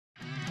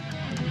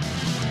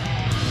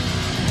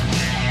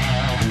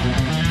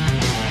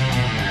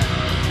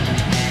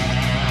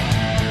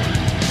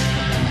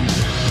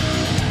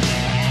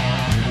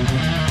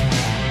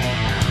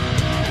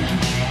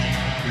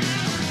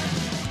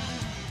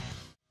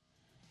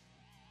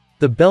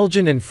The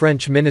Belgian and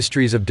French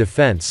Ministries of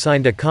Defense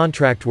signed a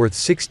contract worth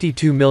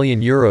 €62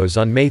 million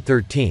on May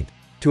 13,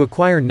 to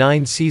acquire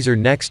 9 Caesar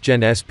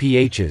NextGen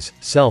SPHs,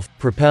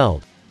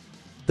 self-propelled.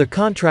 The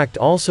contract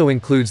also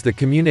includes the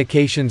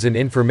Communications and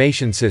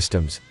Information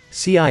Systems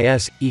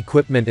 (CIS)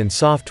 equipment and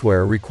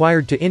software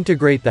required to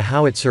integrate the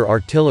howitzer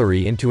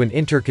artillery into an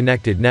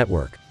interconnected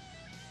network.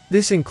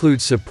 This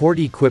includes support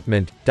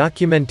equipment,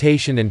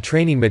 documentation and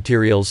training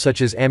materials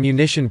such as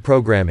ammunition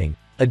programming,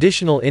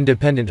 additional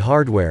independent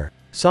hardware,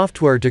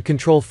 software to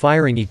control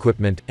firing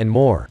equipment, and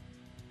more.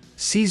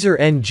 Caesar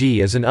NG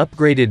is an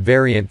upgraded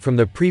variant from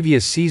the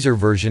previous Caesar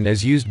version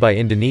as used by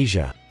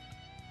Indonesia.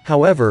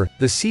 However,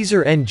 the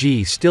Caesar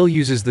NG still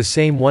uses the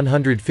same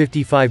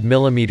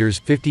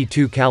 155mm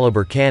 52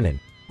 caliber cannon,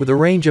 with a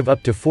range of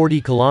up to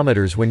 40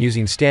 km when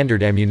using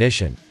standard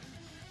ammunition.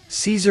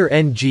 Caesar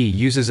NG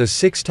uses a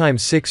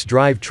 6x6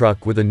 drive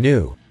truck with a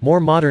new,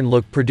 more modern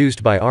look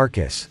produced by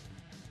Arquus.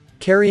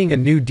 Carrying a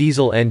new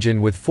diesel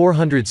engine with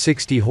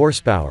 460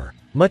 horsepower,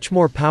 much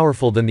more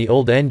powerful than the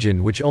old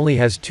engine which only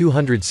has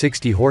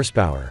 260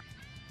 horsepower.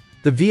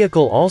 The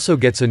vehicle also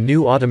gets a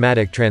new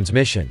automatic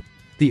transmission.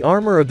 The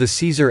armor of the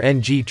Caesar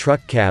NG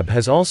truck cab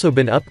has also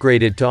been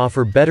upgraded to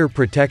offer better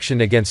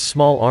protection against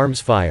small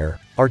arms fire,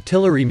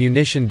 artillery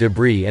munition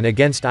debris and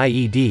against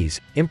IEDs,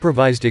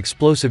 improvised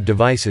explosive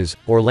devices,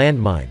 or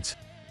landmines.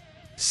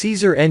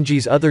 Caesar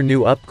NG's other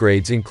new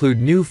upgrades include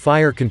new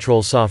fire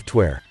control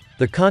software,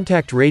 the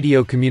contact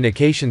radio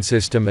communication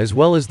system as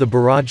well as the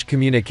barrage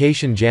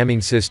communication jamming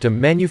system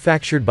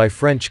manufactured by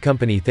French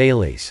company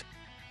Thales.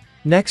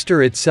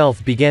 Nexter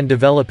itself began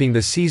developing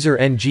the Caesar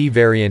NG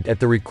variant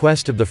at the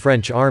request of the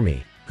French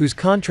Army, whose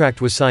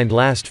contract was signed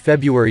last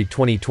February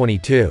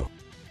 2022.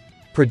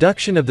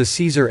 Production of the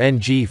Caesar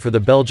NG for the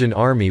Belgian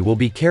Army will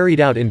be carried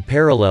out in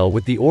parallel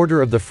with the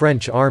order of the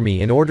French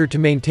Army in order to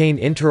maintain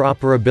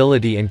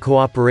interoperability and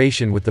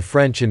cooperation with the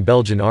French and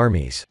Belgian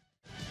armies.